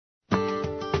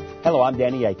Hello, I'm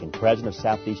Danny Aiken, President of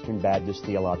Southeastern Baptist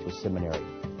Theological Seminary.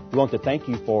 We want to thank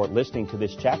you for listening to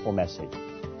this chapel message.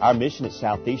 Our mission at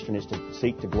Southeastern is to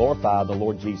seek to glorify the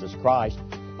Lord Jesus Christ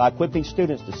by equipping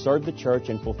students to serve the church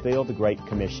and fulfill the Great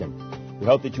Commission. We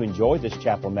hope that you enjoy this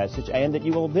chapel message and that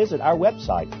you will visit our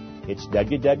website. It's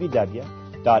www.sebts.edu.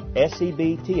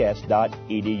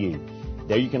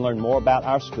 There you can learn more about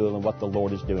our school and what the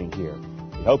Lord is doing here.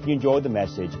 We hope you enjoy the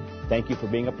message. Thank you for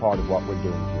being a part of what we're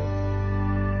doing here.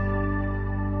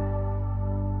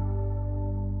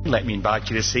 Let me invite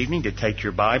you this evening to take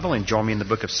your Bible and join me in the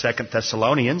book of 2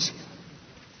 Thessalonians.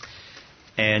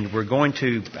 And we're going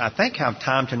to, I think, have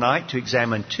time tonight to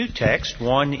examine two texts,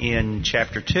 one in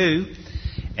chapter 2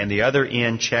 and the other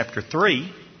in chapter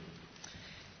 3.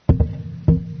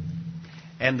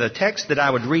 And the text that I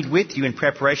would read with you in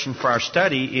preparation for our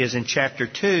study is in chapter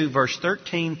 2, verse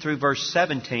 13 through verse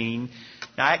 17.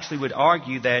 Now, I actually would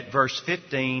argue that verse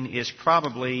 15 is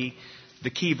probably the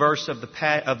key verse of the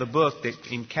book that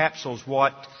encapsulates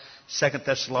what 2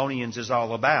 Thessalonians is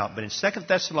all about. But in 2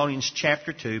 Thessalonians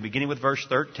chapter 2, beginning with verse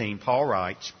 13, Paul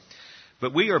writes,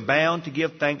 "But we are bound to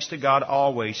give thanks to God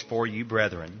always for you,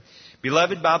 brethren,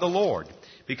 beloved by the Lord,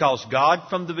 because God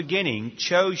from the beginning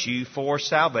chose you for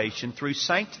salvation through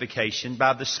sanctification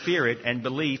by the Spirit and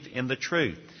belief in the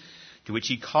truth, to which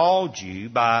He called you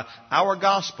by our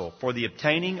gospel for the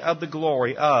obtaining of the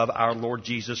glory of our Lord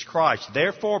Jesus Christ.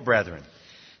 Therefore, brethren,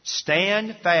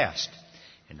 stand fast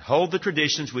and hold the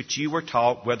traditions which you were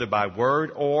taught, whether by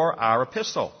word or our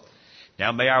epistle.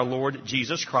 Now may our Lord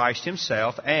Jesus Christ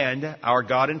Himself and our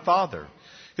God and Father,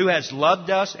 who has loved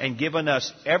us and given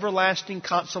us everlasting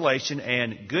consolation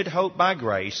and good hope by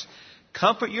grace,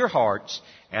 comfort your hearts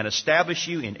and establish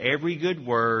you in every good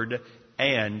word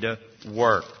and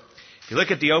work." If you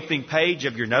look at the opening page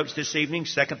of your notes this evening,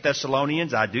 2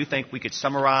 Thessalonians, I do think we could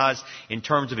summarize in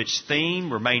terms of its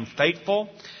theme: remain faithful,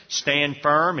 stand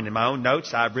firm. And in my own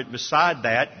notes, I've written beside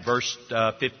that, verse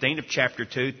 15 of chapter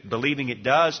 2, believing it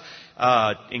does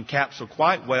encapsulate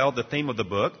quite well the theme of the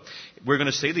book. We're going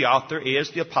to see the author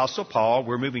is the Apostle Paul.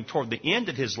 We're moving toward the end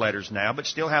of his letters now, but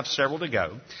still have several to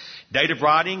go. Date of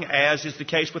writing, as is the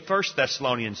case with 1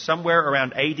 Thessalonians, somewhere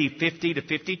around AD 50 to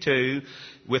 52,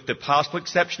 with the possible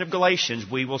exception of Galatians.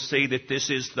 We will see that this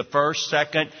is the first,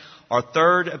 second, or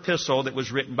third epistle that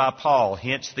was written by Paul.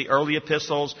 Hence the early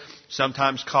epistles,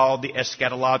 sometimes called the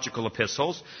eschatological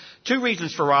epistles. Two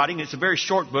reasons for writing. It's a very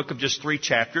short book of just 3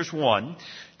 chapters. One,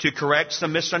 to correct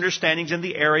some misunderstandings in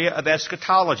the area of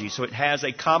eschatology. So it has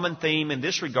a common theme in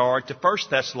this regard to 1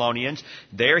 Thessalonians.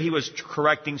 There he was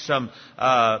correcting some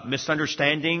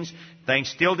misunderstandings. Things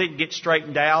still didn't get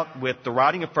straightened out with the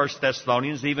writing of 1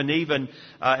 Thessalonians,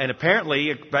 and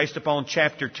apparently, based upon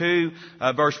chapter 2,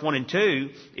 verse 1 and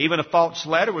 2, even a false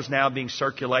letter was now being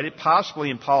circulated, possibly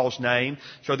in Paul's name.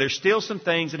 So there's still some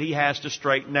things that he has to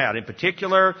straighten out. In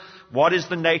particular, what is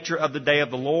the nature of the day of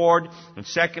the Lord? And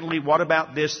secondly, what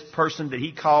about this person that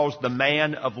he calls the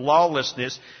man of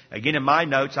lawlessness? Again, in my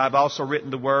notes, I've also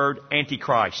written the word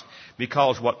Antichrist,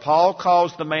 because what Paul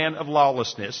calls the man of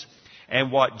lawlessness and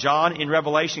what John in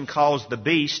Revelation calls the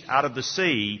beast out of the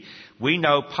sea, we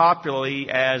know popularly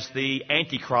as the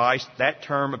Antichrist, that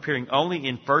term appearing only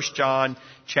in 1 John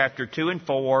chapter 2 and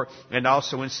 4 and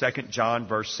also in 2 John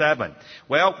verse 7.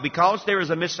 Well, because there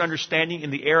is a misunderstanding in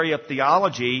the area of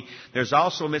theology, there's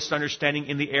also a misunderstanding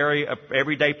in the area of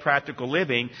everyday practical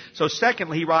living. So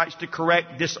secondly, he writes to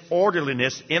correct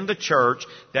disorderliness in the church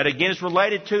that again is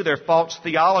related to their false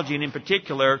theology and in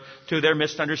particular to their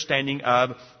misunderstanding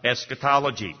of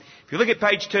eschatology. If you look at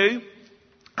page 2,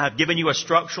 I've given you a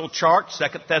structural chart, 2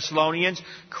 Thessalonians,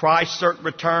 Christ's certain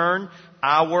return,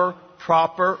 our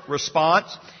proper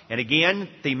response. And again,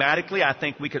 thematically, I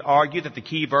think we could argue that the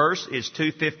key verse is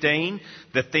 2:15.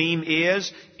 The theme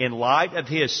is, in light of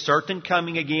His certain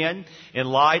coming again, in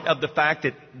light of the fact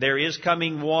that there is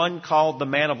coming one called the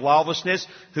man of lawlessness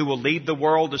who will lead the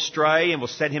world astray and will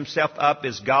set himself up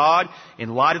as God,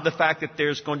 in light of the fact that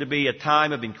there's going to be a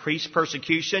time of increased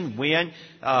persecution when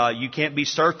you can't be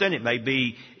certain. It may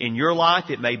be in your life,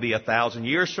 it may be 1,000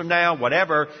 years from now,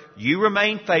 whatever. You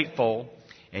remain faithful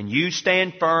and you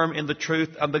stand firm in the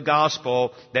truth of the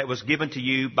gospel that was given to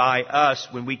you by us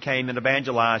when we came and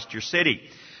evangelized your city.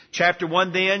 Chapter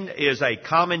 1 then is a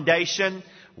commendation.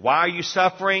 Why are you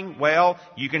suffering? Well,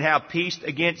 you can have peace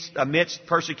amidst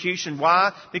persecution.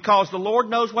 Why? Because the Lord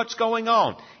knows what's going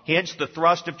on. Hence, the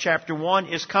thrust of chapter 1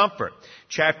 is comfort.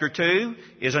 Chapter 2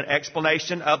 is an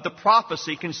explanation of the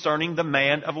prophecy concerning the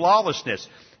man of lawlessness.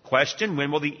 Question,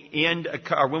 when will the end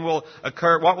occur?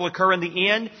 What will occur in the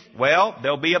end? Well,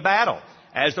 there'll be a battle.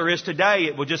 As there is today,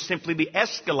 it will just simply be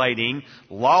escalating.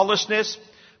 Lawlessness,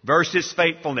 versus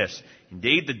faithfulness.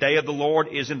 Indeed, the day of the Lord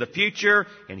is in the future,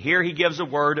 and here he gives a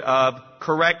word of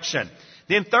correction.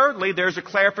 Then thirdly, there's a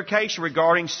clarification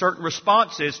regarding certain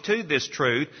responses to this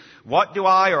truth. What do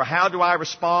I or how do I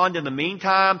respond in the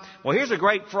meantime? Well, here's a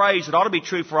great phrase that ought to be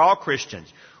true for all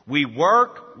Christians. We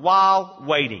work while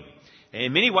waiting. And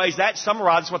in many ways, that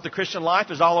summarizes what the Christian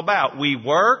life is all about. We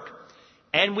work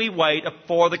and we wait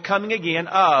for the coming again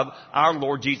of our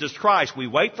Lord Jesus Christ. We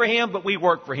wait for Him, but we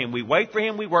work for Him. We wait for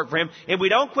Him, we work for Him. And we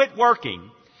don't quit working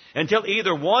until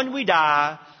either one, we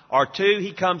die, or two,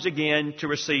 He comes again to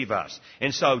receive us.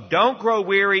 And so don't grow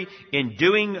weary in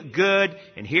doing good.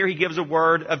 And here He gives a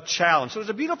word of challenge. So there's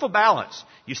a beautiful balance.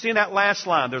 You see in that last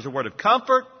line, there's a word of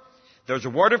comfort, there's a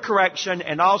word of correction,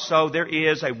 and also there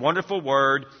is a wonderful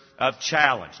word of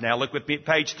challenge. Now look with me at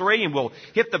page 3, and we'll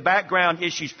hit the background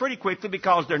issues pretty quickly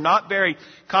because they're not very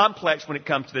complex when it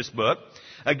comes to this book.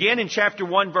 Again, in chapter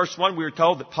 1, verse 1, we were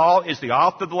told that Paul is the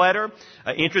author of the letter.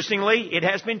 Interestingly, it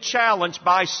has been challenged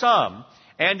by some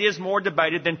and is more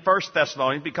debated than 1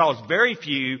 Thessalonians because very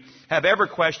few have ever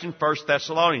questioned 1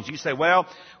 Thessalonians. You say, well,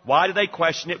 why do they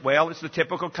question it? Well, it's the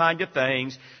typical kind of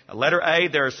things. Letter A,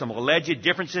 there are some alleged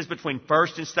differences between 1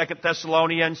 and 2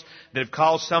 Thessalonians that have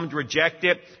caused some to reject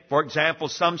it. For example,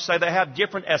 some say they have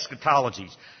different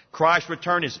eschatologies. Christ's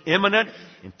return is imminent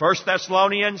in 1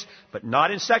 Thessalonians, but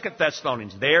not in 2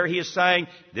 Thessalonians. There he is saying,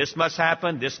 this must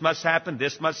happen, this must happen,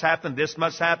 this must happen, this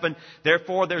must happen.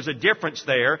 Therefore, there's a difference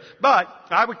there. But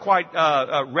I would quite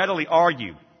readily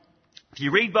argue, if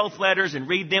you read both letters and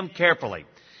read them carefully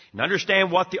and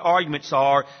understand what the arguments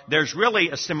are, there's really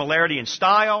a similarity in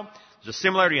style, there's a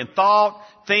similarity in thought,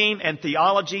 theme, and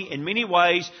theology. In many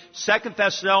ways, 2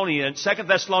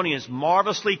 Thessalonians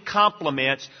marvelously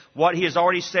complements what he has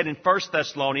already said in 1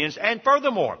 Thessalonians. And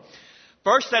furthermore,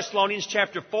 1 Thessalonians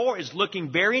chapter 4 is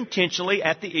looking very intentionally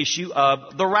at the issue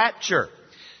of the rapture.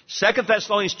 2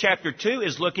 Thessalonians chapter 2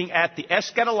 is looking at the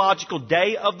eschatological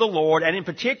day of the Lord, and in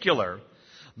particular,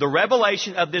 the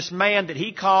revelation of this man that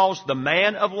he calls the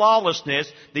man of lawlessness,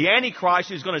 the Antichrist,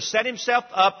 who's going to set himself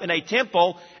up in a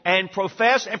temple and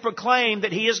profess and proclaim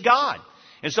that he is God.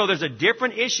 And so there's a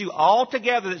different issue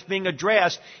altogether that's being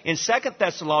addressed in 2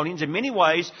 Thessalonians. In many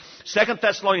ways, 2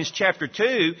 Thessalonians chapter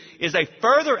 2 is a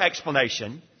further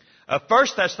explanation of 1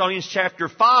 Thessalonians chapter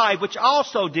 5, which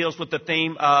also deals with the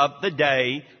theme of the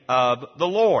day of the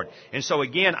Lord. And so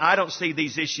again, I don't see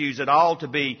these issues at all to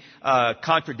be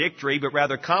contradictory, but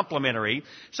rather complementary.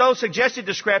 So suggested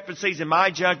discrepancies, in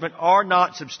my judgment, are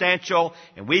not substantial,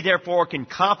 and we therefore can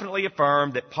confidently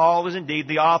affirm that Paul is indeed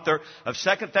the author of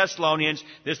 2 Thessalonians.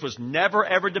 This was never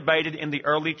ever debated in the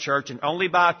early church, and only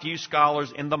by a few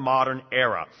scholars in the modern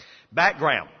era.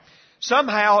 Background.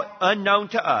 Somehow unknown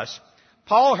to us,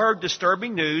 Paul heard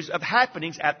disturbing news of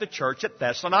happenings at the church at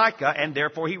Thessalonica, and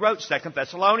therefore he wrote 2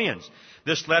 Thessalonians.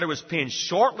 This letter was penned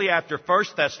shortly after 1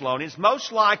 Thessalonians,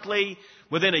 most likely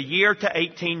within a year to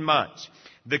 18 months.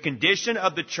 The condition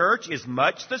of the church is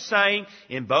much the same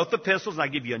in both epistles, and I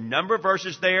give you a number of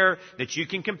verses there that you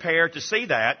can compare to see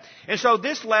that. And so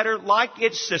this letter, like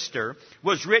its sister,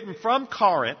 was written from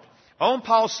Corinth on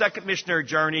Paul's second missionary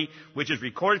journey, which is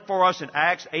recorded for us in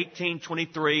Acts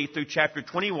 18:23 through chapter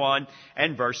 21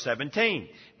 and verse 17.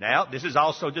 Now, this is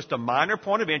also just a minor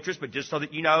point of interest, but just so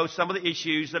that you know some of the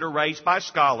issues that are raised by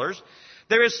scholars.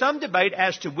 There is some debate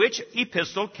as to which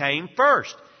epistle came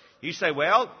first. You say,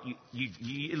 well,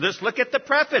 let's look at the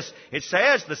preface. It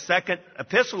says the second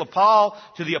epistle of Paul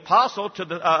to the apostle,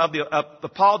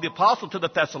 Paul the apostle to the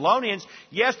Thessalonians.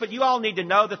 Yes, but you all need to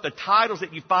know that the titles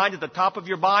that you find at the top of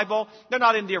your Bible, they're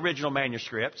not in the original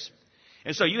manuscripts.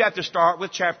 And so you have to start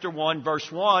with chapter 1,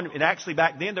 verse 1. And actually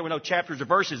back then there were no chapters or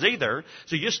verses either.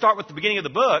 So you just start with the beginning of the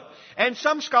book. And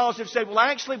some scholars have said, well,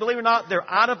 actually, believe it or not, they're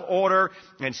out of order.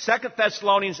 And 2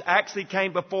 Thessalonians actually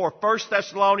came before 1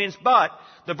 Thessalonians. But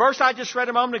the verse I just read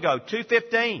a moment ago,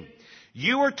 2:15,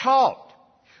 you were taught,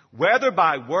 whether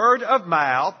by word of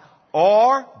mouth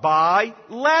or by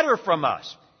letter from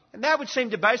us. And that would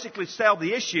seem to basically sell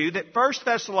the issue that 1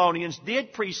 Thessalonians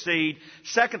did precede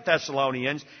 2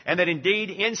 Thessalonians, and that indeed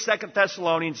in 2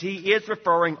 Thessalonians he is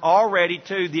referring already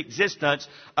to the existence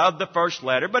of the first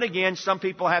letter. But again, some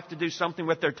people have to do something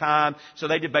with their time, so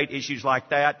they debate issues like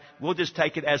that. We'll just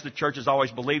take it as the church has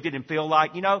always believed it and feel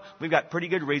like, we've got pretty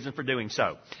good reason for doing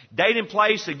so. Date and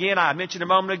place, again, I mentioned a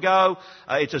moment ago,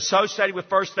 it's associated with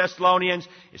 1 Thessalonians.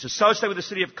 It's associated with the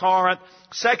city of Corinth.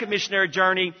 Second missionary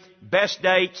journey, best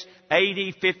dates,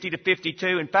 AD 50 to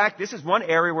 52. In fact, this is one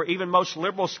area where even most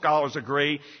liberal scholars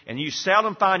agree, and you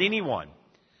seldom find anyone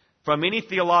from any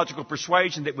theological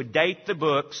persuasion that would date the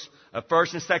books of 1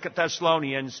 and 2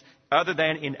 Thessalonians other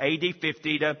than in AD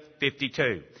 50 to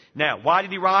 52. Now, why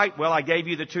did he write? Well, I gave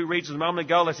you the two reasons a moment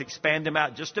ago. Let's expand them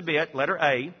out just a bit. Letter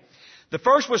A. The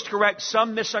first was to correct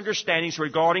some misunderstandings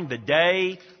regarding the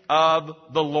day of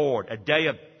the Lord, a day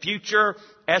of future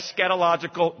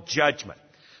eschatological judgment.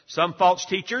 Some false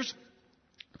teachers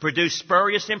produced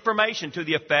spurious information to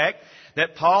the effect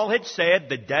that Paul had said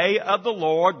the day of the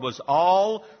Lord was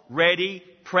already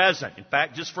present. In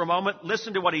fact, just for a moment,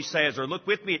 listen to what he says, or look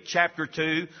with me at chapter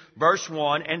 2, verse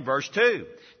 1 and verse 2.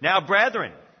 Now,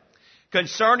 brethren,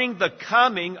 concerning the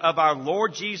coming of our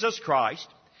Lord Jesus Christ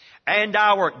and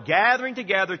our gathering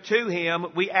together to Him,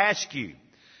 we ask you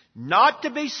not to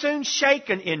be soon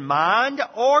shaken in mind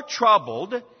or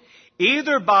troubled,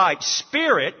 either by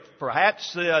spirit.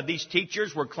 Perhaps these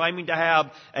teachers were claiming to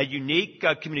have a unique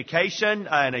communication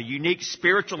and a unique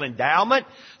spiritual endowment.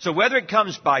 So whether it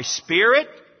comes by spirit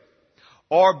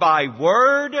or by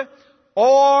word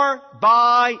or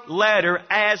by letter,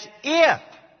 as if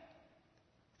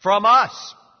from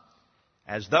us,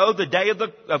 as though the day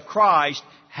of Christ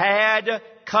had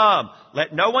come.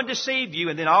 Let no one deceive you.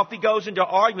 And then off he goes into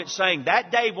argument saying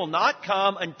that day will not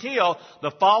come until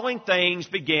the following things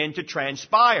begin to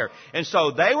transpire. And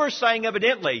so they were saying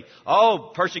evidently,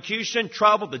 oh, persecution,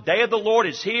 trouble, the day of the Lord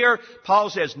is here. Paul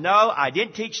says, no, I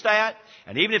didn't teach that.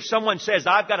 And even if someone says,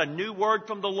 I've got a new word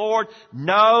from the Lord,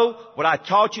 no, what I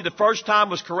taught you the first time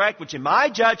was correct, which in my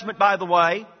judgment, by the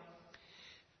way,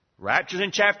 rapture's in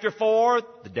chapter 4.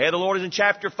 The day of the Lord is in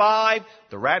chapter 5.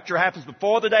 The rapture happens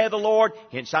before the day of the Lord.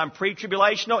 Hence, I'm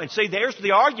pre-tribulational. And see, there's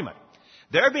the argument.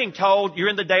 They're being told you're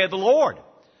in the day of the Lord.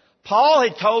 Paul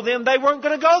had told them they weren't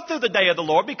going to go through the day of the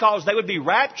Lord because they would be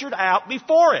raptured out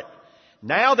before it.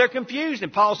 Now they're confused.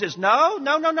 And Paul says, no.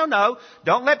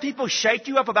 Don't let people shake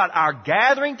you up about our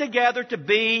gathering together to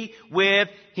be with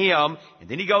Him. And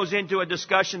then he goes into a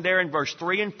discussion there in verse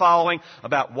 3 and following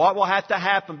about what will have to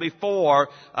happen before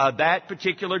that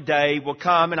particular day will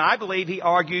come. And I believe he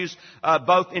argues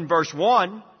both in verse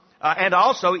 1 and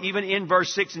also even in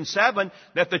verse 6 and 7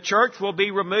 that the church will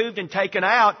be removed and taken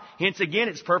out. Hence again,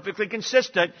 it's perfectly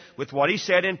consistent with what he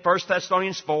said in 1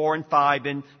 Thessalonians 4 and 5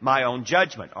 in my own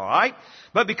judgment. All right?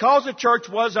 But because the church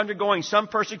was undergoing some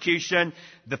persecution,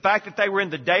 the fact that they were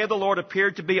in the day of the Lord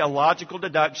appeared to be a logical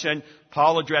deduction.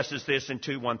 Paul addresses this in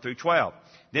 2, 1 through 12.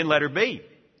 Then letter B.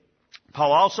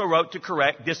 Paul also wrote to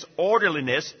correct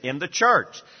disorderliness in the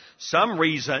church. Some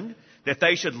reasoned that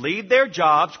they should leave their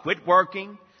jobs, quit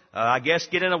working,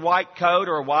 get in a white coat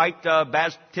or a white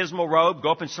baptismal robe,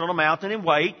 go up and sit on a mountain and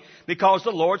wait because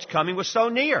the Lord's coming was so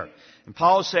near. And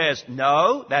Paul says,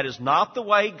 no, that is not the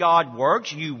way God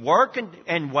works. You work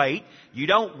and wait. You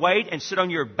don't wait and sit on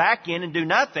your back end and do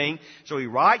nothing. So he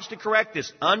writes to correct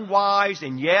this unwise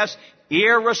and, yes,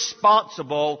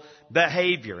 irresponsible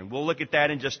behavior. And we'll look at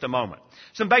that in just a moment.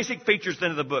 Some basic features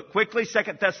then of the book. Quickly,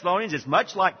 2 Thessalonians is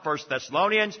much like 1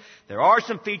 Thessalonians. There are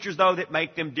some features, though, that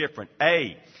make them different.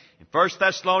 A. In 1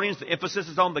 Thessalonians, the emphasis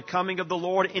is on the coming of the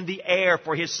Lord in the air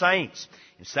for His saints.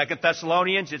 In 2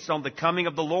 Thessalonians, it's on the coming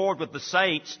of the Lord with the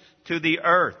saints to the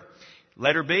earth.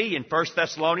 Letter B, in 1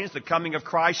 Thessalonians, the coming of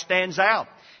Christ stands out.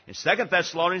 In 2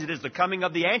 Thessalonians, it is the coming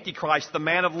of the Antichrist, the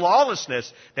man of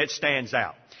lawlessness, that stands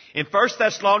out. In 1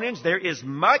 Thessalonians, there is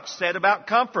much said about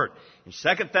comfort. In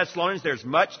 2 Thessalonians, there's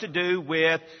much to do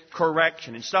with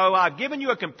correction. And so I've given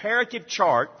you a comparative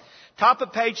chart, top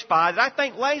of page 5, that I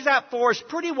think lays out for us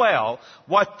pretty well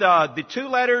what the two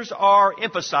letters are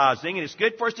emphasizing, and it's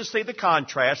good for us to see the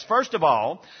contrast. First of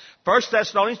all, 1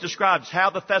 Thessalonians describes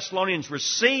how the Thessalonians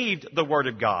received the Word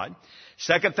of God.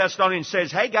 2 Thessalonians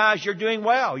says, hey guys, you're doing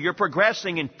well. You're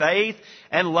progressing in faith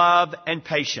and love and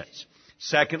patience.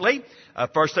 Secondly, 1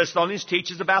 Thessalonians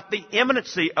teaches about the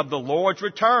imminency of the Lord's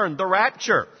return, the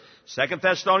rapture. 2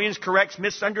 Thessalonians corrects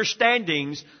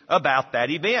misunderstandings about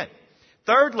that event.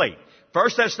 Thirdly, 1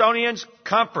 Thessalonians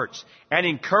comforts and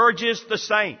encourages the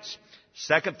saints.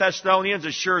 2 Thessalonians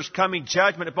assures coming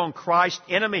judgment upon Christ's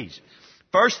enemies.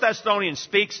 1 Thessalonians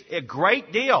speaks a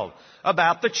great deal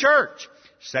about the church.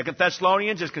 2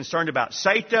 Thessalonians is concerned about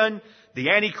Satan, the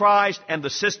Antichrist, and the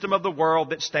system of the world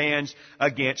that stands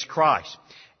against Christ.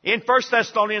 In 1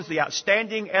 Thessalonians, the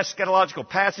outstanding eschatological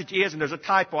passage is, and there's a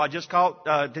typo I just caught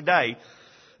today,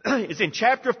 it's in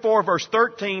chapter 4, verse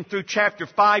 13 through chapter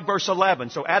 5, verse 11.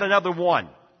 So add another one.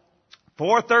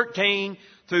 4:13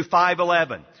 through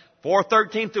 5:11.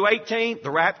 4:13 through 18, the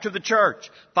rapture of the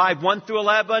church. 5:1 through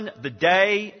 11, the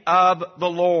day of the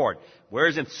Lord.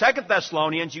 Whereas in 2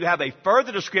 Thessalonians, you have a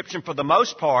further description for the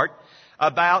most part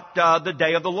about the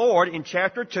day of the Lord in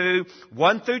chapter 2,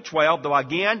 1 through 12. Though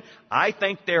again, I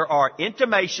think there are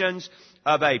intimations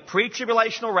of a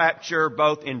pre-tribulational rapture,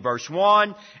 both in verse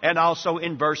 1 and also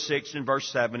in verse 6 and verse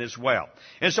 7 as well.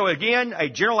 And so again, a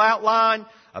general outline,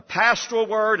 a pastoral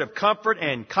word of comfort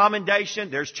and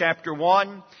commendation. There's chapter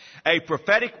 1. A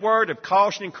prophetic word of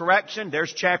caution and correction.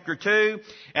 There's chapter 2.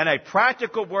 And a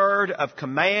practical word of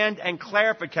command and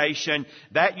clarification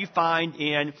that you find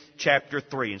in chapter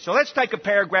 3. And so let's take a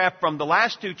paragraph from the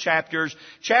last two chapters.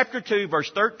 Chapter 2,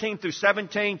 verse 13 through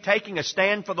 17, taking a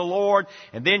stand for the Lord.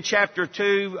 And then chapter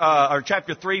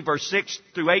 3, verse 6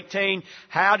 through 18,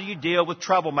 how do you deal with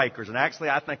troublemakers? And actually,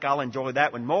 I think I'll enjoy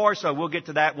that one more, so we'll get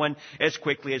to that one as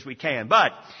quickly as we can.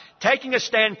 But taking a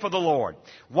stand for the Lord.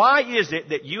 Why is it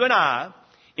that you and I,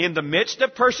 in the midst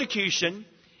of persecution,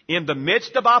 in the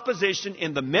midst of opposition,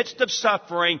 in the midst of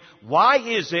suffering, why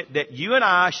is it that you and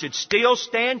I should still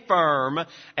stand firm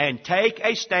and take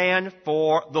a stand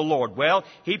for the Lord? Well,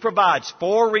 He provides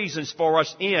 4 reasons for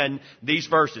us in these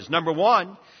verses. Number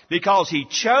 1, because He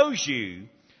chose you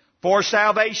for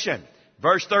salvation.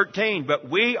 Verse 13, but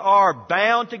we are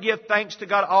bound to give thanks to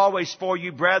God always for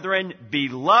you, brethren,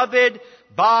 beloved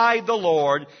by the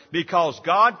Lord, because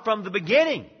God from the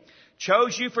beginning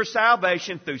chose you for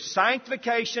salvation through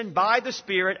sanctification by the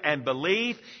Spirit and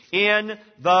belief in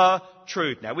the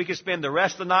truth. Now, we could spend the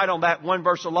rest of the night on that one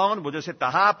verse alone. We'll just hit the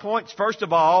high points. First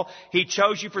of all, He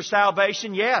chose you for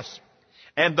salvation, yes.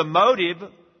 And the motive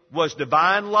was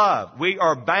divine love. We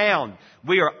are bound.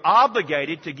 We are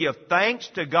obligated to give thanks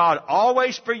to God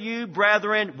always for you,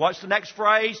 brethren. What's the next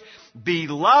phrase?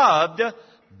 Beloved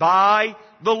by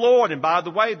the Lord. And by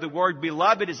the way, the word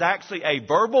beloved is actually a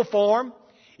verbal form.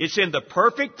 It's in the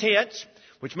perfect tense,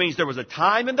 which means there was a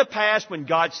time in the past when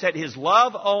God set His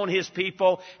love on His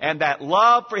people, and that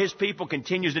love for His people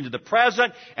continues into the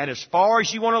present and as far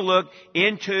as you want to look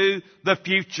into the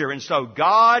future. And so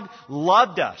God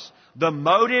loved us. The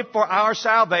motive for our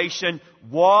salvation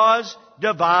was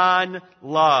divine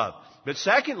love. But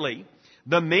secondly,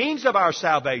 the means of our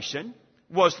salvation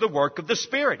was the work of the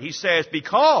Spirit. He says,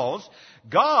 because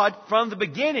God from the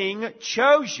beginning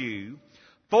chose you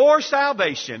for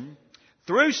salvation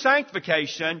through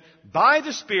sanctification by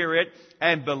the Spirit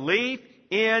and belief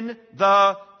in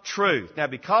the truth. Now,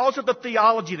 because of the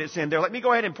theology that's in there, let me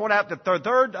go ahead and point out that the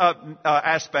third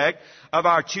aspect of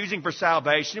our choosing for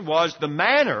salvation was the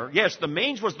manner. Yes, the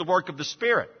means was the work of the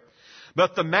Spirit.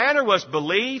 But the manner was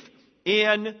belief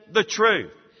in the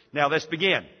truth. Now, let's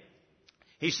begin.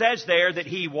 He says there that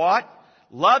He what?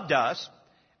 Loved us.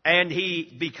 And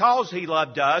because He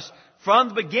loved us, from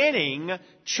the beginning,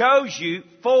 chose you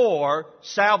for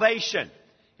salvation.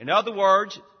 In other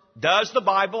words, does the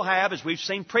Bible have, as we've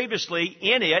seen previously,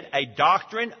 in it a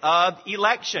doctrine of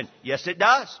election? Yes, it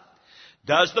does.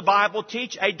 Does the Bible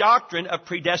teach a doctrine of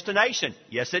predestination?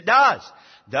 Yes, it does.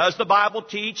 Does the Bible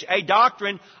teach a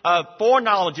doctrine of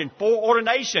foreknowledge and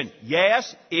foreordination?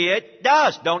 Yes, it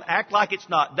does. Don't act like it's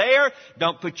not there.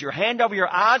 Don't put your hand over your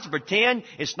eyes and pretend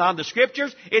it's not in the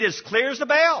Scriptures. It is clear as a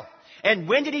bell. And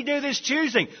when did He do this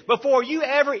choosing? Before you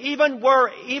ever even were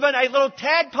even a little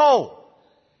tadpole.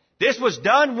 This was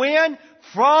done when?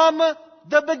 From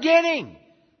the beginning.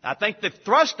 I think the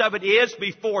thrust of it is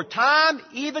before time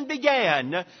even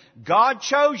began, God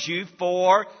chose you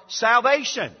for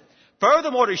salvation.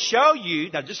 Furthermore, to show you,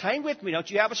 now just hang with me, don't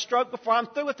you have a stroke before I'm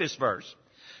through with this verse.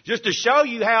 Just to show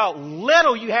you how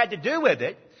little you had to do with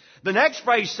it, the next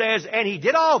phrase says, and He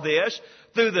did all this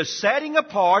through the setting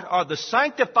apart or the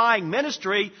sanctifying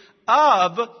ministry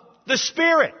of the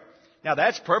Spirit. Now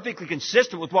that's perfectly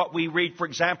consistent with what we read, for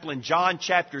example, in John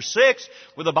chapter 6,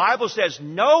 where the Bible says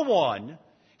no one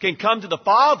can come to the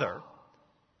Father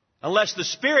unless the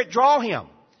Spirit draw him.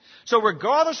 So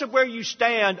regardless of where you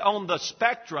stand on the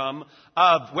spectrum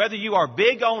of whether you are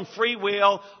big on free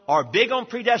will or big on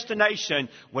predestination,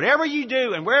 whatever you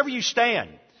do and wherever you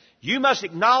stand, you must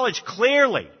acknowledge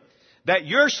clearly that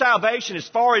your salvation, as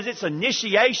far as its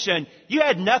initiation, you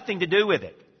had nothing to do with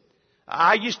it.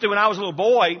 I used to, when I was a little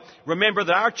boy, remember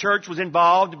that our church was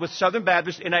involved with Southern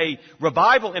Baptist in a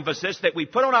revival emphasis that we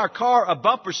put on our car a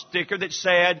bumper sticker that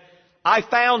said, I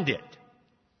found it.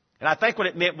 And I think what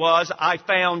it meant was, I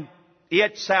found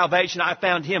it, salvation, I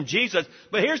found Him, Jesus.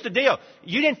 But here's the deal.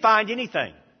 You didn't find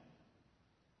anything.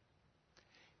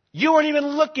 You weren't even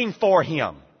looking for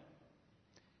Him.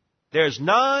 There's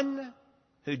none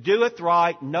who doeth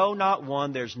right, no, not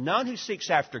one. There's none who seeks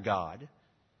after God.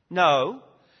 No.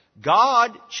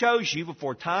 God chose you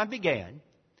before time began,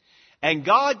 and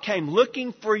God came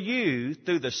looking for you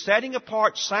through the setting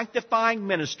apart, sanctifying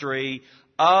ministry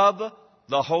of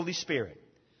the Holy Spirit.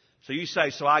 So you say,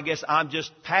 so I guess I'm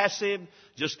just passive,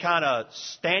 just kind of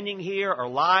standing here or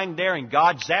lying there, and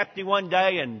God zapped me one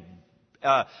day and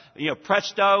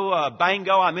presto,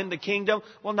 bango, I'm in the kingdom.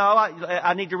 Well, no,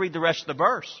 I need to read the rest of the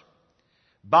verse.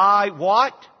 By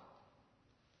what?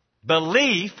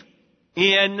 Belief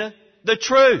in the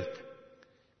truth.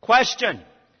 Question.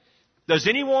 Does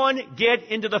anyone get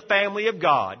into the family of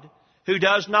God who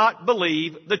does not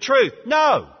believe the truth?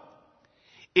 No.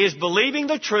 Is believing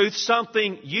the truth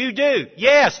something you do?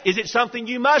 Yes. Is it something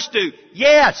you must do?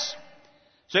 Yes.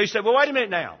 So you say, well, wait a minute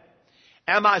now.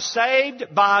 Am I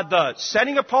saved by the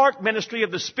setting apart ministry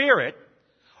of the Spirit,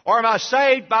 or am I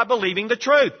saved by believing the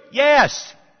truth?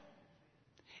 Yes.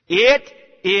 It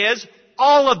is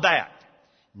all of that.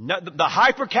 No, the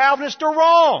hyper-Calvinists are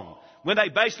wrong when they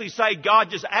basically say God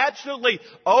just absolutely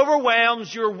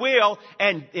overwhelms your will,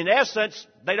 and in essence,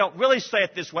 they don't really say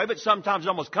it this way, but sometimes it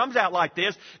almost comes out like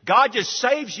this. God just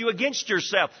saves you against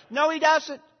yourself. No, He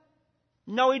doesn't.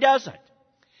 No, He doesn't.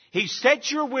 He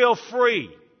sets your will free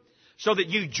so that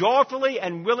you joyfully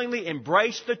and willingly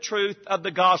embrace the truth of the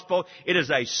gospel. It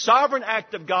is a sovereign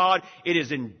act of God.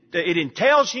 It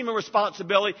entails human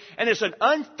responsibility, and it's an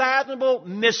unfathomable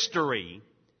mystery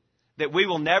that we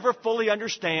will never fully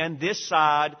understand this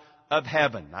side of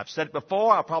heaven. I've said it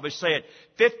before. I'll probably say it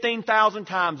 15,000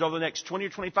 times over the next 20 or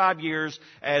 25 years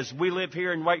as we live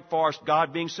here in Wake Forest,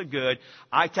 God being so good.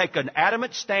 I take an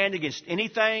adamant stand against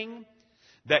anything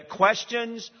that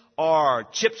questions or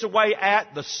chips away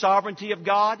at the sovereignty of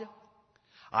God.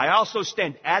 I also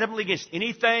stand adamantly against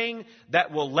anything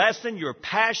that will lessen your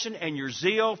passion and your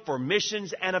zeal for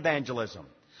missions and evangelism.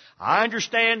 I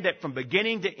understand that from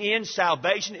beginning to end,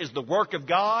 salvation is the work of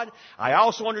God. I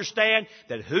also understand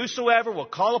that whosoever will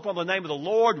call upon the name of the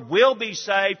Lord will be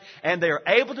saved, and they are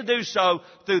able to do so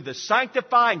through the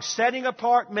sanctifying, setting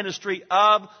apart ministry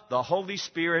of the Holy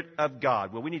Spirit of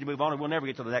God. Well, we need to move on, and we'll never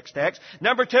get to the next text.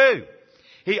 Number 2,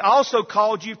 He also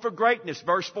called you for greatness,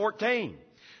 verse 14,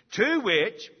 to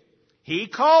which He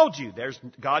called you. There's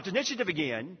God's initiative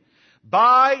again.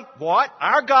 By what?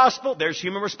 Our gospel. There's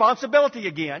human responsibility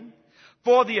again.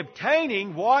 For the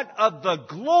obtaining what? Of the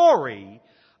glory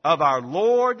of our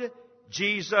Lord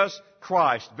Jesus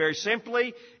Christ. Very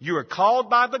simply, you are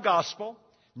called by the gospel.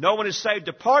 No one is saved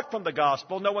apart from the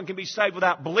gospel. No one can be saved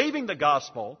without believing the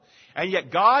gospel. And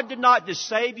yet God did not just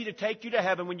save you to take you to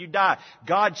heaven when you die.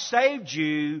 God saved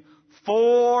you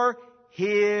for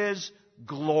His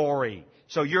glory.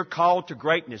 So you're called to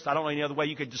greatness. I don't know any other way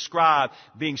you could describe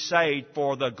being saved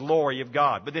for the glory of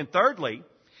God. But then thirdly,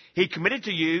 He committed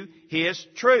to you His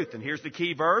truth. And here's the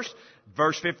key verse.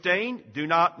 Verse 15, do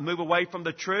not move away from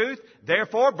the truth.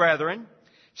 Therefore, brethren,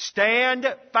 stand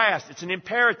fast. It's an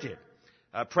imperative.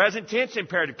 Present tense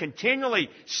imperative. Continually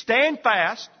stand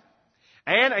fast.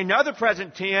 And another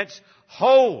present tense,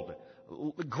 hold,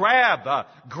 grab,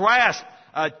 grasp,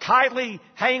 tightly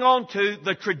hang on to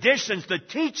the traditions, the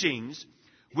teachings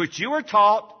which you were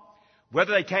taught,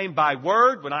 whether they came by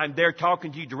word, when I'm there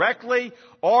talking to you directly,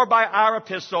 or by our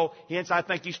epistle. Hence, I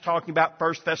think he's talking about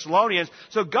 1 Thessalonians.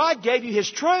 So God gave you His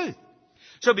truth.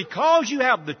 So because you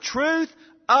have the truth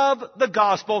of the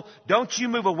gospel, don't you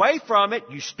move away from it.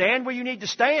 You stand where you need to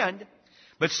stand.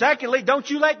 But secondly, don't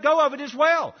you let go of it as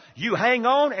well. You hang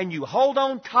on and you hold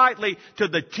on tightly to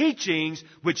the teachings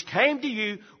which came to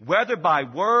you, whether by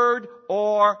word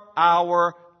or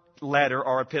our letter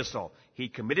or epistle. He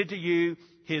committed to you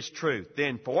His truth.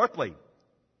 Then fourthly,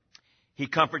 He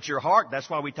comforts your heart. That's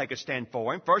why we take a stand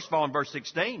for Him. First of all, in verse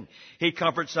 16, He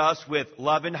comforts us with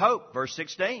love and hope. Verse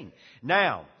 16.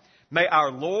 Now, may our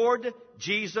Lord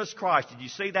Jesus Christ. Did you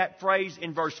see that phrase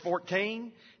in verse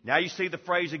 14? Now you see the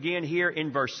phrase again here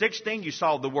in verse 16. You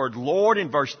saw the word Lord in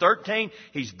verse 13.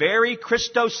 He's very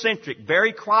Christocentric,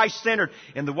 very Christ-centered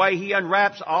in the way He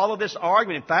unwraps all of this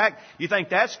argument. In fact, you think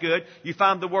that's good. You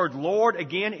find the word Lord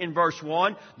again in verse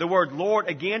 1, the word Lord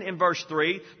again in verse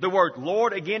 3, the word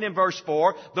Lord again in verse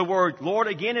 4, the word Lord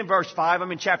again in verse 5.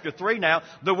 I'm in chapter 3 now.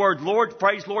 The word Lord,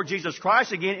 praise Lord Jesus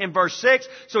Christ again in verse 6.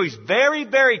 So He's very,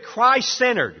 very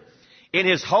Christ-centered in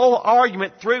His whole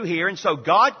argument through here. And so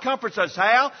God comforts us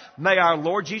how? May our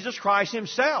Lord Jesus Christ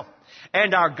Himself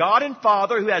and our God and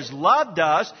Father, who has loved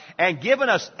us and given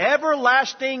us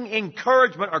everlasting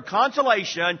encouragement or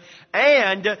consolation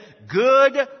and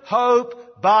good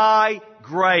hope by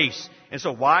grace. And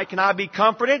so why can I be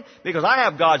comforted? Because I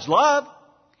have God's love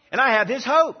and I have His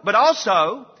hope. But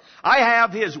also, I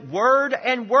have His word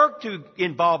and work to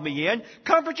involve me in.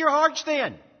 Comfort your hearts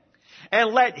then.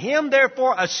 And let Him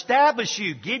therefore establish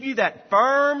you, give you that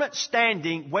firm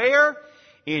standing where?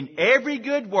 In every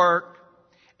good work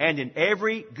and in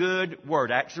every good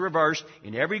word. Actually reversed,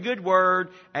 in every good word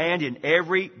and in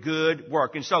every good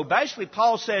work. And so basically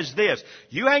Paul says this,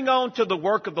 you hang on to the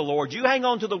work of the Lord, you hang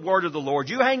on to the word of the Lord,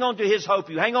 you hang on to His hope,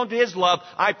 you hang on to His love.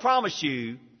 I promise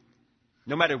you,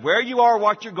 no matter where you are,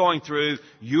 what you're going through,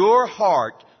 your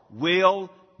heart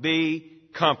will be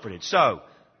comforted. So,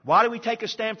 why do we take a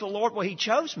stand for the Lord? Well, He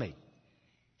chose me.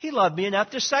 He loved me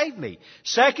enough to save me.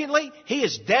 Secondly, He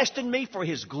has destined me for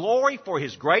His glory, for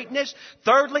His greatness.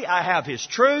 Thirdly, I have His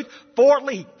truth.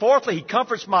 Fourthly, He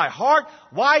comforts my heart.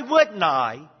 Why wouldn't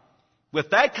I, with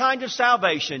that kind of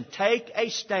salvation, take a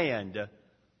stand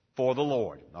for the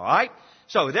Lord? All right?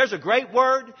 So there's a great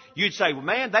word. You'd say, well,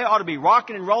 man, they ought to be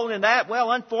rocking and rolling in that.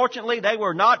 Well, unfortunately, they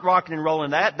were not rocking and rolling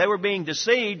in that. They were being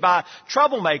deceived by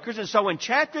troublemakers. And so in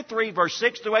chapter 3, verse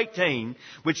 6 through 18,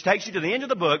 which takes you to the end of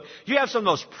the book, you have some of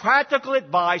the most practical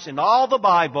advice in all the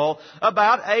Bible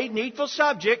about a needful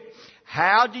subject.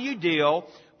 How do you deal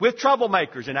with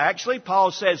troublemakers? And actually,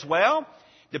 Paul says, well,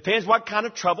 depends what kind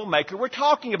of troublemaker we're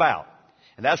talking about.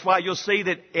 And that's why you'll see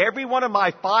that every one of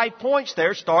my 5 points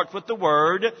there starts with the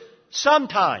word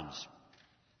sometimes.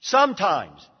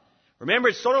 Sometimes. Remember,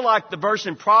 it's sort of like the verse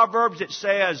in Proverbs that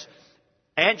says,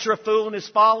 answer a fool in his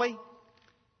folly.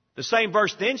 The same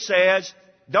verse then says,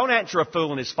 don't answer a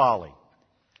fool in his folly.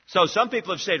 So some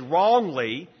people have said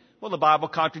wrongly, well, the Bible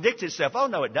contradicts itself. Oh,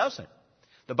 no, it doesn't.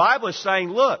 The Bible is saying,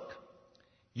 look,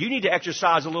 you need to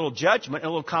exercise a little judgment and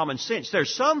a little common sense.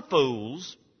 There's some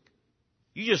fools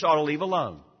you just ought to leave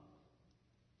alone.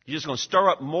 You're just going to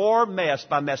stir up more mess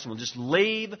by messing with them. Just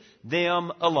leave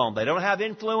them alone. They don't have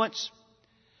influence.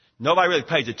 Nobody really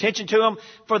pays attention to them.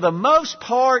 For the most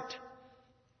part,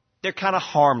 they're kind of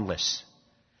harmless.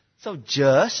 So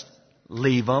just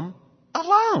leave them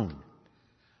alone.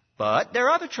 But there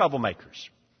are other troublemakers.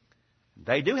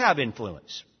 They do have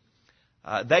influence.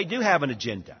 They do have an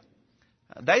agenda.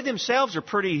 They themselves are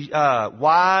pretty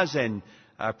wise and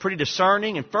pretty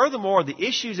discerning, and furthermore, the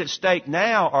issues at stake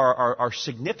now are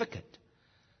significant.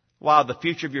 While the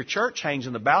future of your church hangs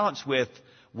in the balance with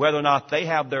whether or not they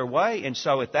have their way, and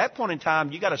so at that point in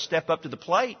time, you got to step up to the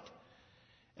plate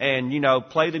and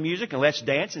play the music and let's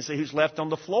dance and see who's left on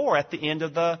the floor at the end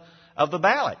of the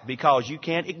ballot, because you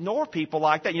can't ignore people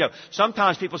like that.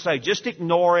 Sometimes people say just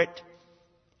ignore it;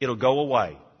 it'll go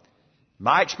away.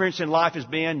 My experience in life has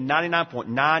been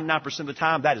 99.99% of the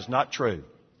time that is not true.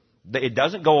 It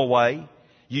doesn't go away.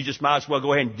 You just might as well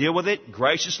go ahead and deal with it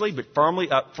graciously but firmly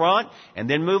up front and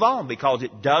then move on, because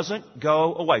it doesn't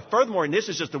go away. Furthermore, and this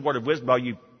is just a word of wisdom, all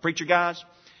you preacher guys,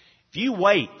 if you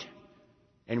wait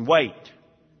and wait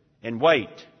and wait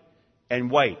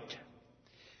and wait,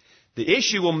 the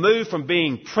issue will move from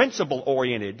being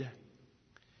principle-oriented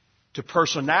to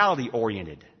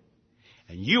personality-oriented.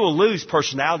 And you will lose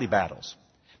personality battles.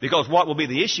 Because what will be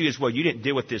the issue is, well, you didn't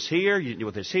deal with this here, you didn't deal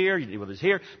with this here, you didn't deal with this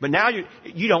here, but now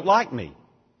you don't like me.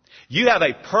 You have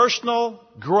a personal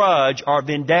grudge or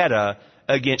vendetta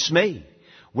against me.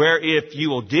 Where if you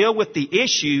will deal with the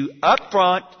issue up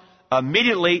front,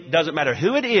 immediately, doesn't matter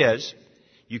who it is,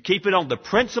 you keep it on the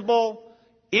principle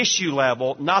issue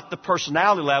level, not the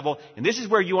personality level, and this is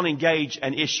where you want to engage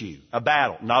an issue, a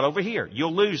battle, not over here.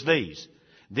 You'll lose these.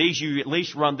 These you at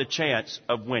least run the chance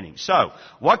of winning. So,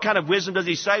 what kind of wisdom does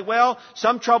he say? Well,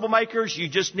 some troublemakers, you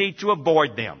just need to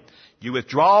avoid them. You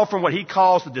withdraw from what he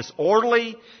calls the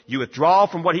disorderly. You withdraw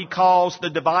from what he calls the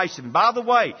divisive. And by the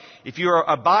way, if you're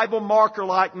a Bible marker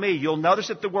like me, you'll notice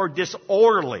that the word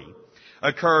disorderly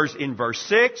occurs in verse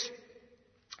 6,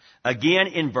 again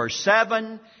in verse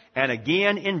 7, and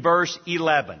again in verse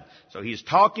 11. So he's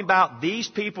talking about these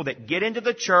people that get into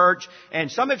the church, and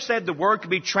some have said the word could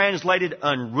be translated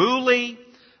unruly.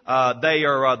 They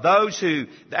are those who,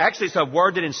 actually it's a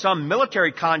word that in some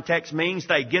military context means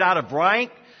they get out of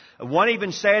rank. One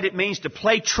even said it means to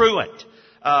play truant.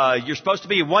 You're supposed to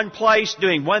be in one place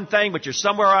doing one thing, but you're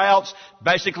somewhere else,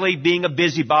 basically being a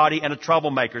busybody and a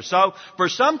troublemaker. So, for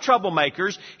some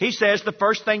troublemakers, he says the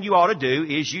first thing you ought to do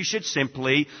is you should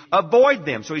simply avoid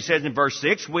them. So he says in verse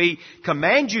 6, we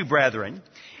command you, brethren,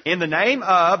 in the name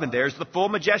of, and there's the full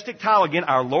majestic title again,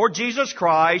 our Lord Jesus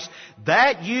Christ,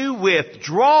 that you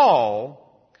withdraw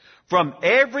from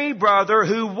every brother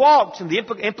who walks. And the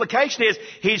implication is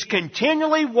he's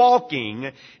continually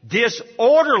walking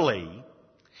disorderly,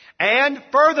 and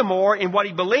furthermore, in what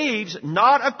he believes,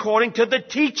 not according to the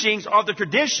teachings or the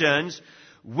traditions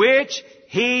which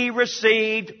he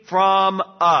received from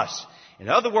us. In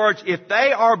other words, if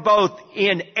they are both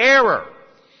in error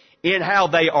in how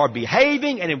they are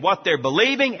behaving and in what they're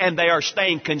believing, and they are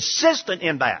staying consistent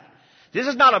in that. This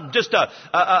is not just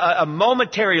a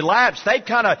momentary lapse. They've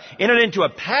kind of entered into a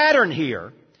pattern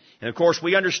here. And of course,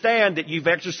 we understand that you've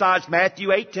exercised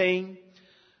Matthew 18,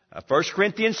 1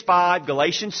 Corinthians 5,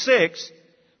 Galatians 6.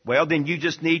 Well, then you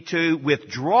just need to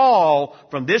withdraw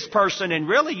from this person, and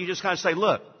really you just kind of say,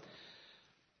 look,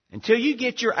 until you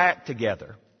get your act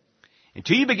together,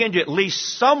 until you begin to at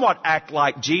least somewhat act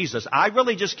like Jesus, I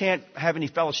really just can't have any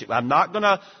fellowship. I'm not going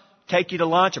to take you to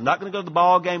lunch. I'm not going to go to the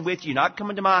ball game with you. You're not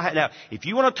coming to my house. Now, if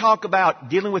you want to talk about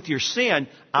dealing with your sin,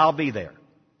 I'll be there.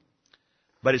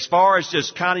 But as far as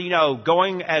just kind of,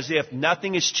 going as if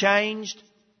nothing has changed,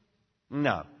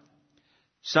 no.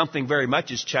 Something very much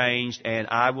has changed, and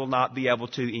I will not be able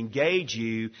to engage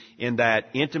you in that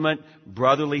intimate,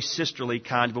 brotherly, sisterly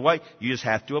kind of a way. You just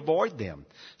have to avoid them.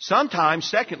 Sometimes,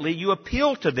 secondly, you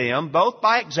appeal to them, both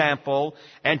by example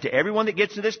and to everyone that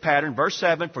gets in this pattern. Verse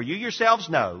 7, for you yourselves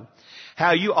know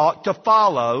how you ought to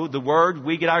follow the word,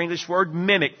 we get our English word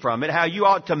mimic from it, how you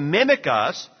ought to mimic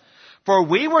us. For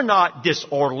we were not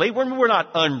disorderly, we were not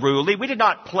unruly, we did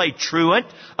not play truant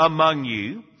among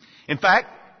you. In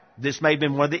fact, this may have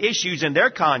been one of the issues in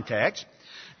their context.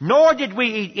 Nor did we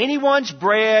eat anyone's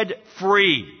bread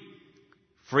free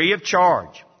of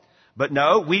charge. But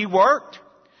no, we worked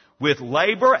with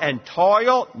labor and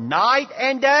toil night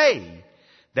and day,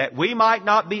 that we might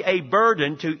not be a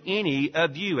burden to any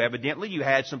of you. Evidently, you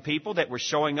had some people that were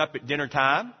showing up at dinner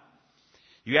time.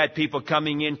 You had people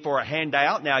coming in for a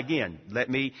handout. Now again,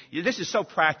 this is so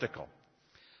practical.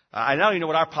 I don't even know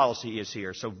what our policy is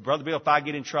here. So, Brother Bill, if I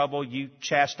get in trouble, you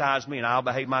chastise me and I'll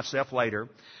behave myself later.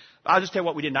 I'll just tell you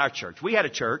what we did in our church. We had a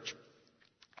church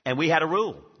and we had a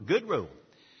rule, good rule.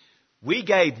 We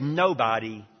gave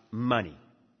nobody money.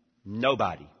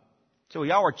 Nobody. So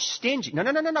y'all were stingy. No.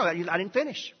 I didn't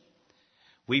finish.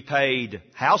 We paid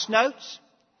house notes.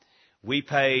 We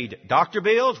paid doctor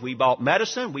bills. We bought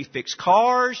medicine. We fixed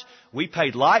cars. We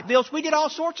paid light bills. We did all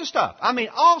sorts of stuff. I mean,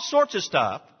 all sorts of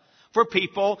stuff for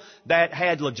people that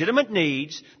had legitimate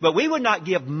needs, but we would not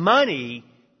give money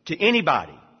to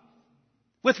anybody,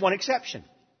 with one exception.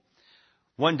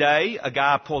 One day, a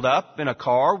guy pulled up in a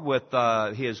car with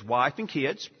his wife and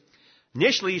kids.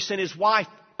 Initially, he sent his wife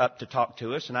up to talk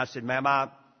to us, and I said, ma'am, I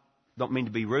don't mean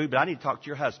to be rude, but I need to talk to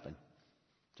your husband.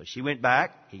 So she went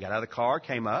back. He got out of the car,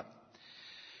 came up,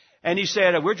 and he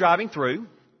said, we're driving through,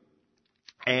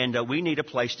 and we need a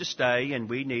place to stay, and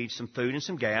we need some food and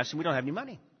some gas, and we don't have any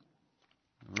money.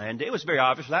 And it was very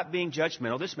obvious, without being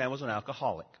judgmental, this man was an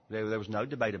alcoholic. There was no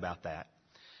debate about that.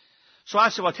 So I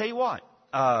said, well, I'll tell you what.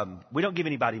 We don't give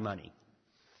anybody money.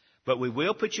 But we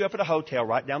will put you up at a hotel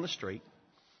right down the street.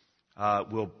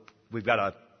 We've got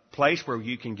a place where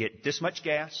you can get this much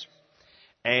gas.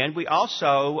 And we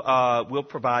also will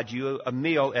provide you a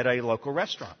meal at a local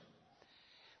restaurant.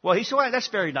 Well, he said, well, that's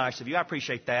very nice of you. I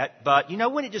appreciate that. But,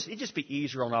 it'd just be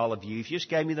easier on all of you. If you just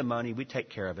gave me the money, we'd take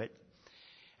care of it.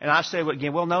 And I said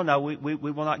again, well, no, we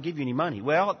will not give you any money.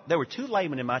 Well, there were two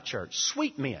laymen in my church,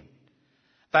 sweet men.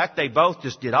 In fact, they both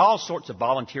just did all sorts of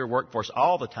volunteer work for us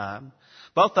all the time.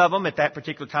 Both of them at that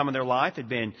particular time in their life had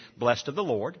been blessed of the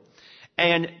Lord.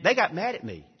 And they got mad at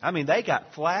me. I mean, they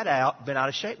got flat out bent out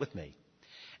of shape with me.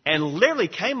 And literally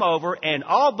came over and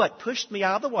all but pushed me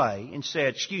out of the way and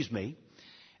said, excuse me.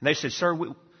 And they said, sir,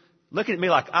 looking at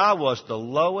me like I was the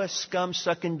lowest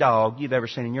scum-sucking dog you've ever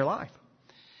seen in your life.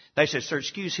 They said, sir,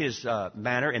 excuse his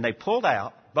manner. And they pulled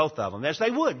out, both of them, as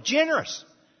they would. Generous.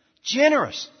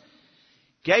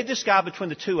 Gave this guy, between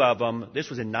the two of them, this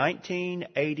was in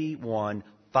 1981,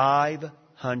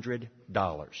 $500.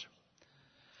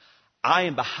 I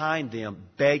am behind them,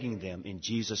 begging them in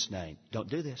Jesus' name. Don't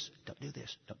do this. Don't do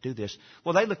this. Don't do this.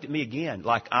 Well, they looked at me again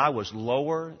like I was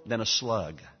lower than a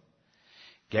slug.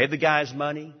 Gave the guy his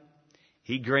money.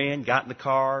 He grinned, got in the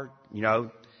car,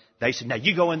 They said, now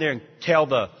you go in there and tell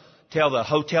the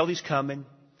hotel he's coming.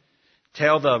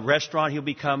 Tell the restaurant he'll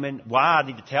be coming. Why? I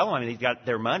need to tell him. I mean, he's got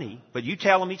their money. But you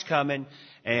tell him he's coming.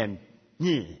 And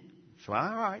so,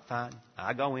 all right, fine.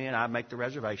 I go in. I make the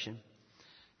reservation,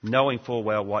 knowing full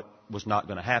well what was not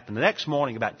going to happen. The next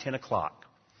morning, about 10 o'clock,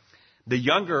 the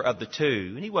younger of the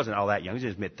two, and he wasn't all that young, he was in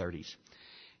his mid-30s,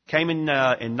 came in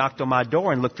and knocked on my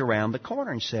door and looked around the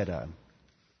corner and said, can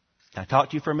I talk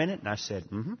to you for a minute? And I said,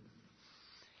 mm-hmm.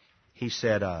 He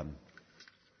said,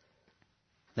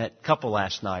 that couple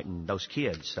last night and those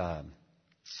kids,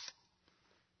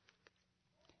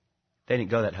 they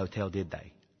didn't go to that hotel, did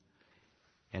they?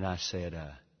 And I said,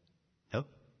 no,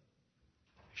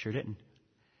 sure didn't.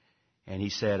 And he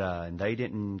said, and they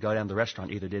didn't go down to the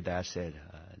restaurant either, did they? I said,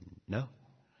 no,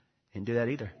 didn't do that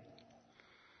either.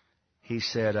 He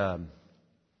said,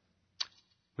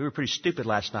 we were pretty stupid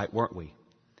last night, weren't we?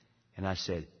 And I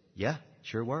said, yeah,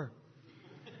 sure were.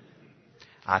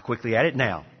 I quickly added,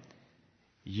 now,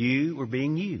 you were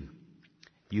being you.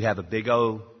 You have a big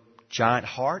old giant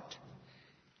heart.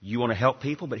 You want to help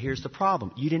people, but here's the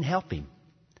problem. You didn't help him.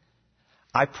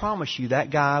 I promise you that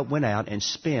guy went out and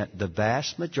spent the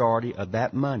vast majority of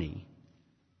that money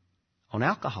on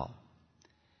alcohol.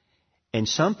 And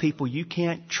some people you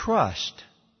can't trust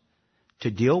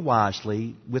to deal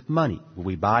wisely with money. Will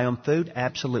we buy them food?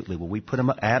 Absolutely. Will we put them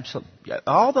up? Absolutely.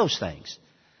 All those things.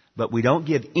 But we don't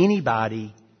give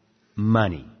anybody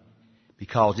money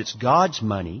because it's God's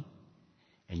money,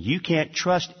 and you can't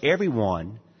trust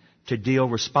everyone to deal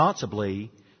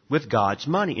responsibly with God's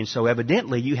money. And so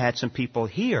evidently you had some people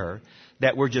here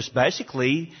that were just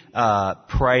basically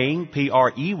preying,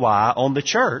 P-R-E-Y, on the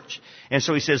church. And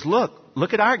so he says,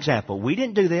 look at our example. We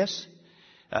didn't do this.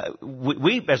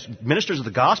 We, as ministers of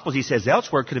the gospel, he says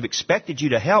elsewhere, could have expected you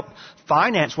to help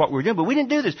finance what we're doing, but we didn't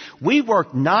do this. We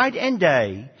worked night and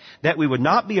day that we would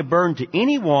not be a burden to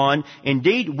anyone.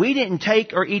 Indeed, we didn't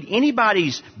take or eat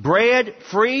anybody's bread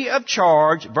free of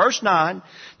charge. Verse 9,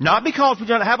 not because we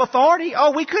don't have authority.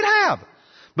 Oh, we could have.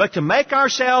 But to make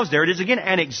ourselves, there it is again,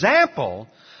 an example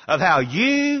of how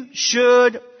you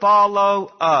should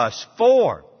follow us.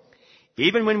 For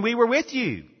even when we were with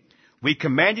you, we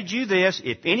commanded you this,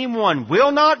 if anyone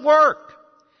will not work,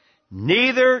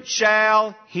 neither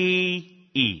shall he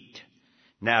eat.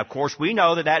 Now, of course, we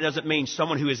know that doesn't mean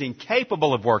someone who is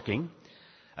incapable of working.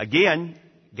 Again,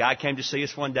 a guy came to see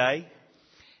us one day,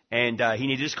 and he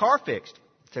needed his car fixed.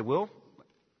 I said, we'll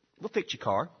fix your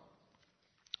car.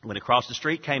 Went across the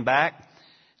street, came back,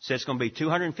 said it's going to be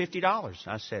 $250.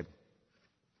 I said,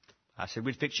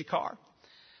 we'd fix your car.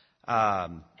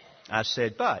 I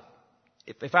said, but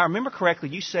if I remember correctly,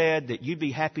 you said that you'd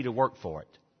be happy to work for it.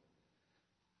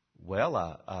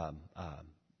 Well,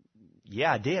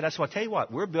 yeah, I did. That's what I tell you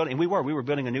what, we were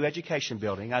building a new education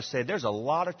building. I said, there's a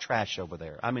lot of trash over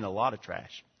there. I mean, a lot of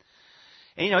trash.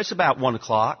 And it's about 1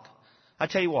 o'clock. I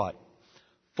tell you what,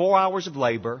 4 hours of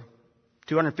labor,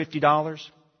 $250.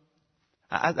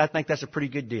 I think that's a pretty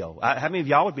good deal. How many of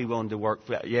y'all would be willing to work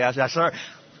for that? Yeah, sir.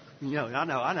 I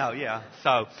know, yeah.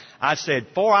 So I said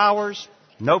 4 hours.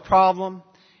 No problem.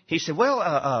 He said, well,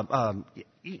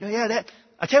 yeah,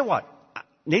 I tell you what, I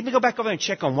need to go back over and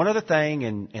check on one other thing,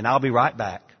 and I'll be right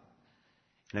back.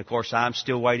 And of course, I'm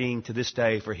still waiting to this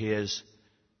day for his,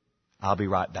 I'll be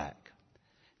right back.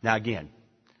 Now again,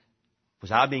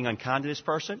 was I being unkind to this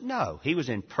person? No. He was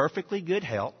in perfectly good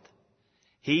health.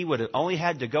 He would have only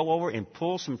had to go over and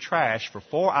pull some trash for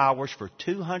 4 hours for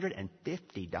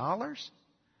 $250.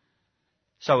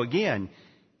 So again,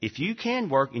 if you can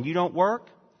work and you don't work,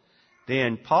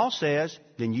 then Paul says,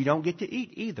 then you don't get to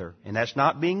eat either. And that's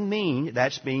not being mean.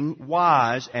 That's being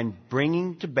wise and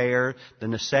bringing to bear the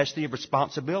necessity of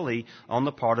responsibility on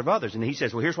the part of others. And he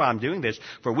says, well, here's why I'm doing this.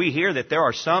 For we hear that there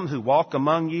are some who walk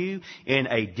among you in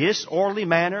a disorderly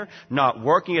manner, not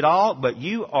working at all, but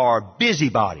you are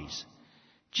busybodies,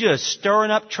 just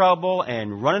stirring up trouble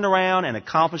and running around and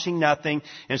accomplishing nothing.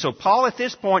 And so Paul at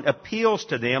this point appeals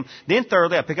to them. Then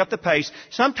thirdly, I pick up the pace.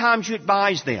 Sometimes you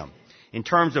advise them in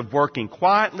terms of working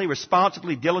quietly,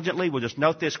 responsibly, diligently. We'll just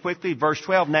note this quickly. Verse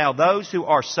 12, now those who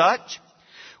are such,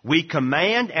 we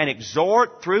command and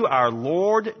exhort through our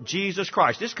Lord Jesus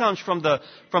Christ. This comes from the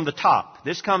top.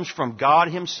 This comes from God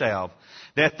Himself.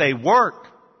 That they work,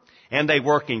 and they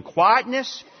work in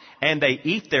quietness, and they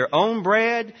eat their own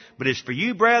bread. But as for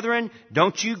you, brethren,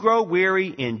 don't you grow weary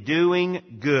in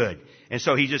doing good. And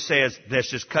so he just says,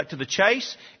 let's just cut to the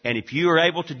chase. And if you are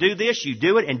able to do this, you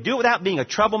do it. And do it without being a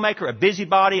troublemaker, a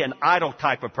busybody, an idle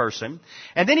type of person.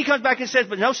 And then he comes back and says,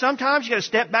 but no, sometimes you got to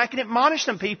step back and admonish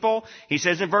some people. He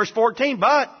says in verse 14,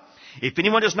 but if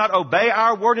anyone does not obey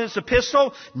our word in this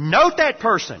epistle, note that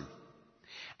person.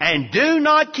 And do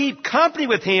not keep company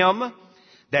with him,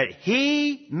 that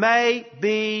he may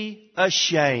be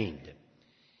ashamed.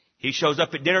 He shows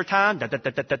up at dinner time.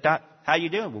 How you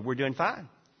doing? Well, we're doing fine.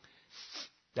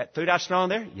 That food I smell in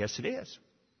there? Yes, it is.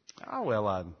 Oh,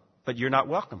 well, but you're not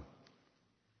welcome.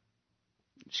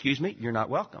 Excuse me, you're not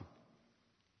welcome.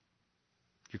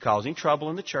 You're causing trouble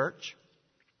in the church.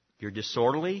 You're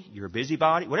disorderly. You're a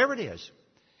busybody. Whatever it is.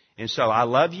 And so I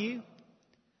love you,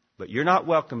 but you're not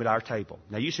welcome at our table.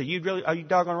 Now you say, are you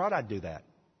doggone right I'd do that?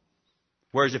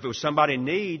 Whereas if it was somebody in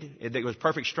need, if it was a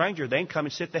perfect stranger, they can come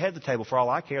and sit at the head of the table for all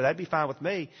I care. That'd be fine with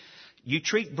me. You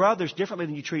treat brothers differently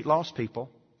than you treat lost people.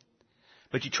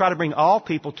 But you try to bring all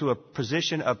people to a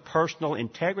position of personal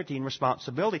integrity and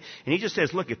responsibility. And he just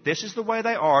says, look, if this is the way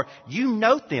they are, you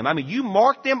note them. I mean, you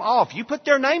mark them off. You put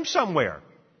their name somewhere.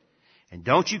 And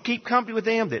don't you keep company with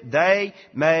them that they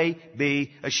may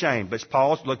be ashamed. But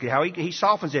Paul, look at how he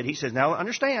softens it. He says, now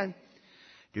understand,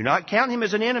 do not count him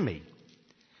as an enemy.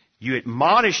 You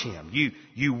admonish him.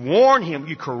 You warn him.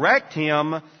 You correct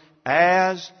him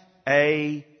as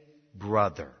a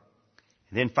brother.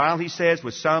 And then finally he says,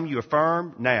 with some you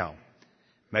affirm, now,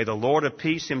 may the Lord of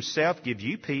peace himself give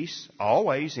you peace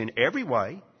always in every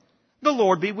way. The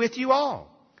Lord be with you all.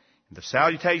 And the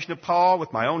salutation of Paul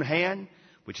with my own hand,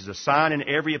 which is a sign in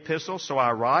every epistle, so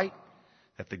I write,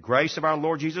 that the grace of our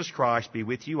Lord Jesus Christ be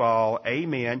with you all.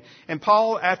 Amen. And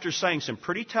Paul, after saying some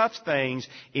pretty tough things,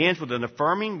 ends with an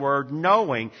affirming word,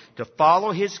 knowing to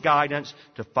follow his guidance,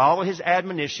 to follow his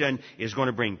admonition is going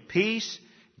to bring peace,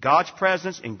 God's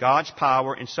presence, and God's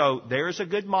power. And so there's a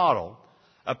good model,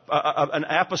 an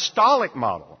apostolic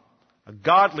model, a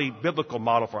godly biblical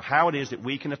model for how it is that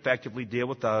we can effectively deal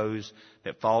with those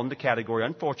that fall in the category,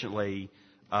 unfortunately,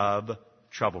 of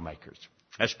troublemakers.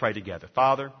 Let's pray together.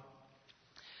 Father,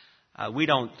 we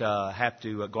don't have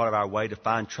to go out of our way to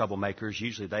find troublemakers.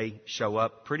 Usually they show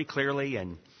up pretty clearly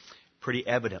and pretty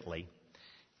evidently.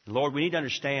 Lord, we need to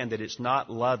understand that it's not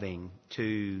loving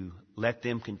to let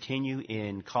them continue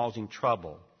in causing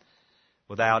trouble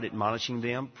without admonishing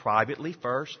them privately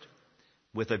first,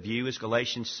 with a view, as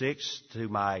Galatians 6, to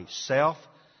myself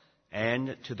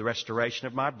and to the restoration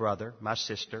of my brother, my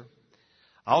sister.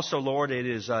 Also, Lord, it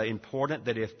is important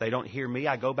that if they don't hear me,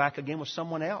 I go back again with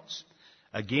someone else.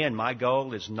 Again, my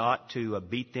goal is not to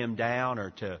beat them down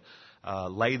or to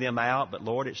lay them out, but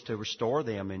Lord, it's to restore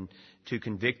them and to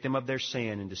convict them of their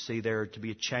sin and to see there to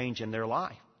be a change in their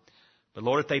life. But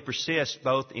Lord, if they persist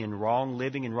both in wrong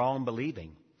living and wrong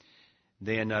believing,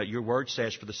 then your word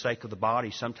says for the sake of the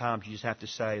body, sometimes you just have to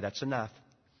say, that's enough,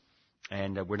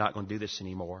 and we're not going to do this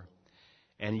anymore.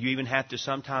 And you even have to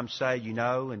sometimes say,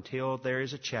 until there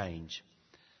is a change,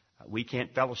 we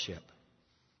can't fellowship.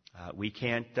 We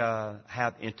can't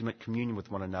have intimate communion with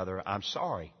one another. I'm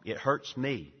sorry. It hurts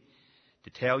me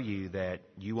to tell you that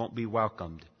you won't be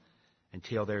welcomed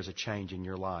until there's a change in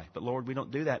your life. But Lord, we don't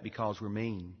do that because we're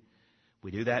mean. We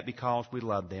do that because we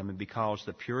love them and because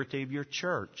the purity of your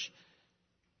church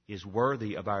is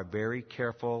worthy of our very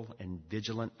careful and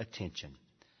vigilant attention.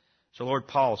 So Lord,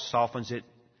 Paul softens it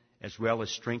as well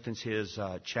as strengthens his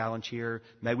challenge here.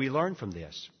 May we learn from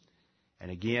this.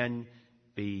 And again,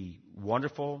 be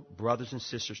wonderful brothers and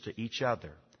sisters to each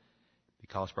other,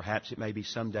 because perhaps it may be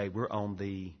someday we're on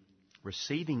the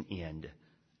receiving end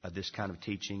of this kind of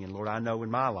teaching. And Lord, I know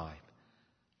in my life,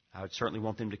 I would certainly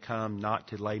want them to come not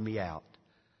to lay me out,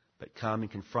 but come and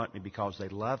confront me because they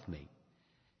love me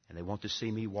and they want to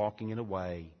see me walking in a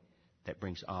way that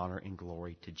brings honor and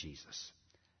glory to Jesus.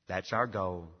 That's our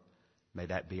goal. May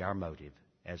that be our motive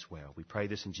as well. We pray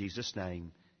this in Jesus'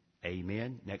 name.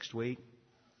 Amen. Next week,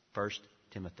 1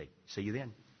 Timothy. See you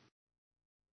then.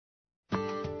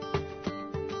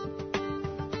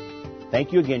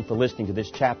 Thank you again for listening to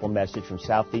this chapel message from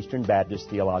Southeastern Baptist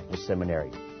Theological Seminary.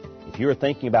 If you are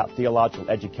thinking about theological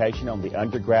education on the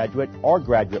undergraduate or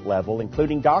graduate level,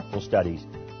 including doctoral studies,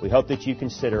 we hope that you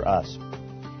consider us.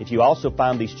 If you also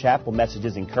find these chapel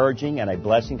messages encouraging and a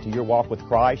blessing to your walk with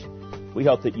Christ, we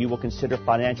hope that you will consider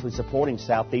financially supporting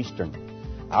Southeastern.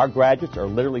 Our graduates are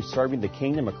literally serving the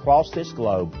kingdom across this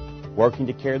globe, working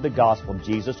to carry the gospel of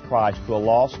Jesus Christ to a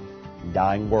lost and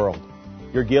dying world.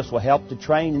 Your gifts will help to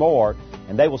train more,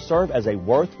 and they will serve as a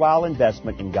worthwhile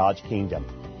investment in God's kingdom.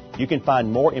 You can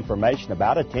find more information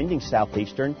about attending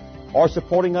Southeastern or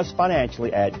supporting us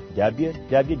financially at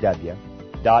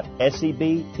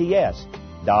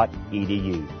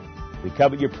www.sebts.edu. We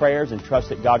covet your prayers and trust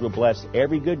that God will bless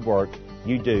every good work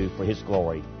you do for His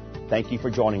glory. Thank you for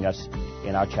joining us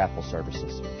in our chapel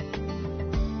services.